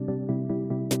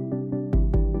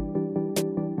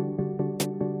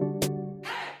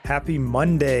Happy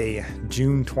Monday,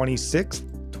 June 26th,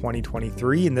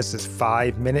 2023, and this is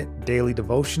 5-Minute Daily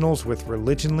Devotionals with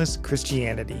Religionless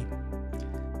Christianity.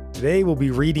 Today we'll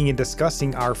be reading and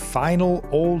discussing our final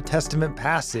Old Testament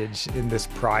passage in this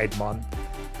Pride Month,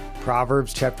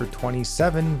 Proverbs chapter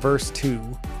 27, verse 2,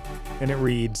 and it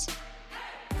reads,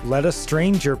 "Let a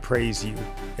stranger praise you,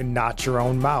 and not your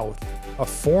own mouth, a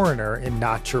foreigner and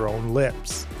not your own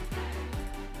lips."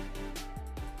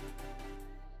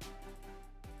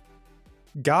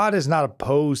 God is not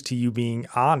opposed to you being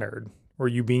honored or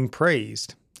you being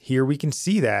praised. Here we can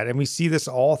see that, and we see this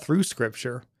all through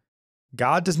Scripture.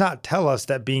 God does not tell us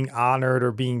that being honored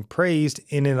or being praised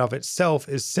in and of itself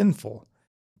is sinful,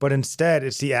 but instead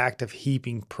it's the act of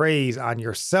heaping praise on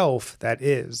yourself that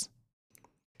is.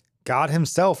 God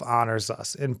Himself honors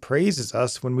us and praises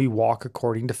us when we walk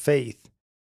according to faith.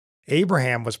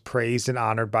 Abraham was praised and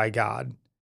honored by God.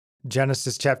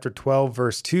 Genesis chapter 12,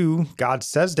 verse 2, God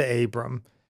says to Abram,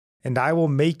 "And I will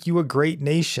make you a great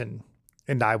nation,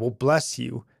 and I will bless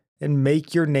you, and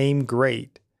make your name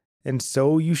great, and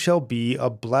so you shall be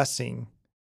a blessing."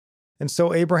 And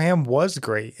so Abraham was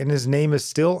great, and his name is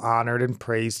still honored and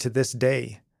praised to this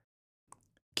day.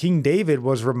 King David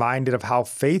was reminded of how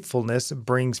faithfulness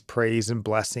brings praise and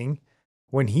blessing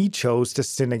when he chose to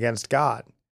sin against God.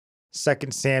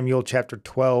 2 Samuel chapter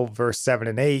 12, verse 7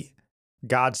 and 8,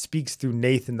 God speaks through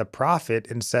Nathan the prophet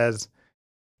and says,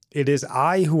 "It is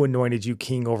I who anointed you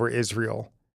king over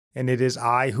Israel, and it is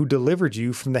I who delivered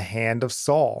you from the hand of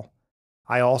Saul.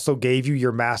 I also gave you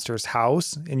your master's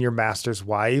house and your master's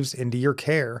wives into your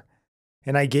care,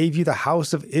 and I gave you the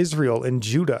house of Israel and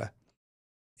Judah.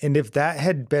 And if that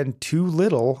had been too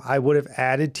little, I would have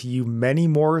added to you many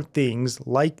more things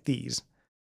like these."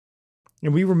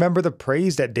 And we remember the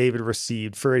praise that David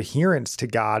received for adherence to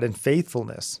God and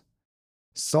faithfulness.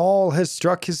 "Saul has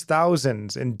struck his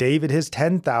thousands, and David his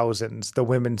 10,000s," the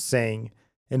women sang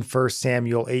in 1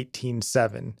 Samuel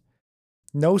 18:7.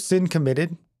 No sin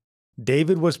committed.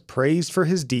 David was praised for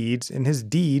his deeds, and his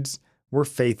deeds were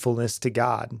faithfulness to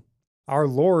God. Our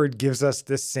Lord gives us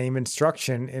this same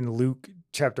instruction in Luke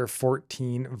chapter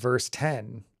 14, verse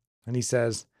 10. And he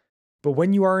says, "But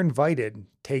when you are invited,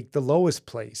 take the lowest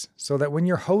place, so that when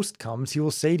your host comes, he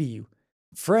will say to you,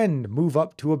 'Friend, move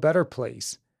up to a better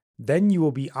place.' Then you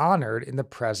will be honored in the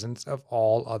presence of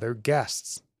all other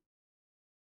guests."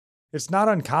 It's not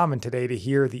uncommon today to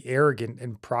hear the arrogant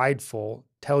and prideful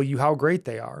tell you how great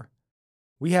they are.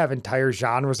 We have entire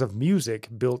genres of music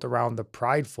built around the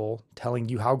prideful telling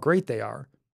you how great they are.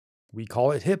 We call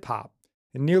it hip-hop,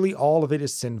 and nearly all of it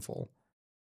is sinful.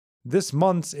 This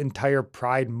month's entire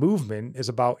pride movement is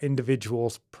about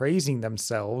individuals praising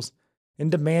themselves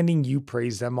and demanding you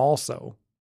praise them also.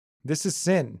 This is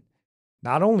sin.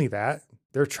 Not only that,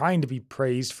 they're trying to be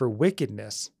praised for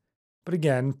wickedness. But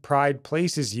again, pride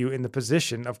places you in the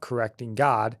position of correcting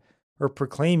God or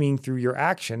proclaiming through your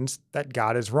actions that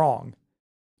God is wrong.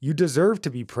 You deserve to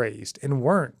be praised and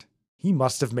weren't. He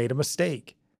must have made a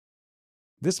mistake.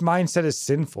 This mindset is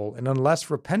sinful, and unless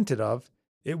repented of,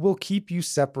 it will keep you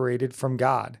separated from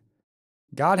God.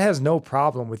 God has no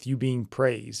problem with you being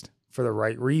praised for the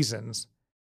right reasons.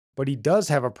 But He does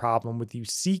have a problem with you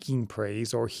seeking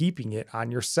praise or heaping it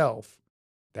on yourself.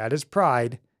 That is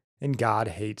pride, and God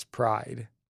hates pride.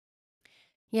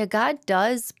 Yeah, God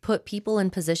does put people in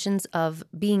positions of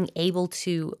being able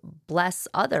to bless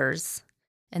others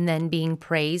and then being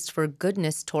praised for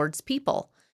goodness towards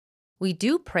people. We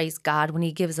do praise God when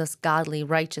He gives us godly,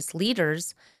 righteous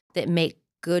leaders that make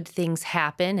good things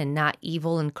happen and not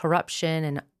evil and corruption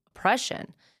and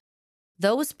oppression.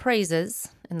 Those praises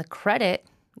and the credit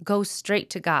goes straight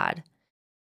to God.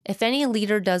 If any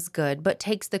leader does good but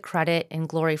takes the credit and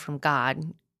glory from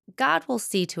God, God will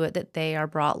see to it that they are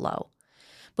brought low.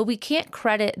 But we can't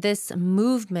credit this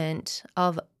movement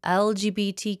of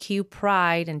LGBTQ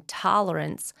pride and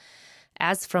tolerance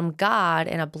as from God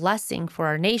and a blessing for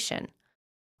our nation.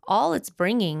 All it's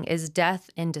bringing is death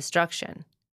and destruction.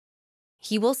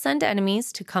 He will send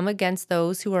enemies to come against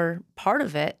those who are part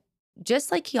of it,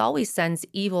 just like He always sends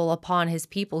evil upon His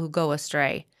people who go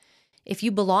astray. If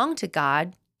you belong to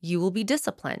God, you will be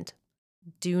disciplined.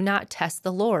 Do not test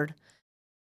the Lord.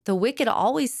 The wicked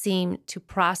always seem to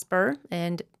prosper,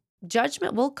 and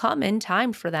judgment will come in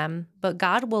time for them, but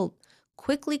God will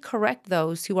quickly correct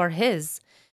those who are His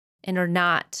and are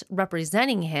not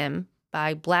representing Him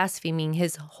by blaspheming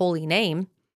His holy name.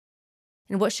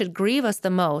 And what should grieve us the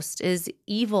most is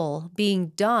evil being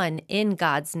done in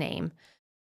God's name,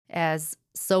 as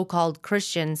so-called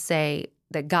Christians say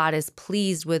that God is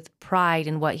pleased with pride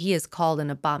in what He has called an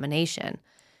abomination.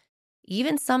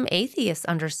 Even some atheists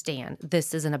understand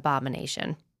this is an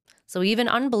abomination. So even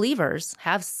unbelievers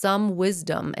have some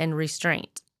wisdom and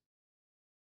restraint.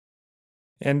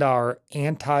 And our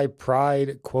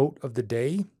anti-pride quote of the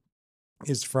day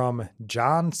is from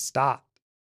John Stott.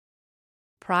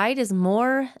 Pride is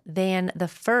more than the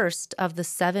first of the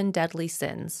 7 deadly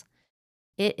sins.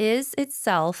 It is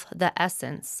itself the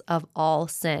essence of all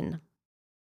sin.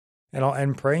 And I'll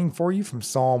end praying for you from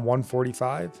Psalm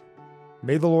 145.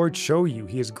 May the Lord show you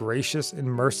he is gracious and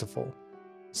merciful,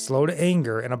 slow to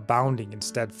anger and abounding in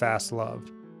steadfast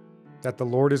love, that the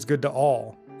Lord is good to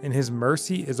all, and his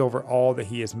mercy is over all that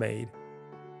he has made.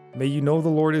 May you know the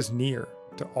Lord is near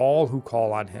to all who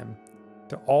call on him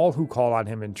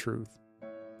in truth,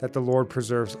 that the Lord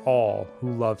preserves all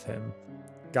who love him.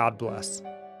 God bless.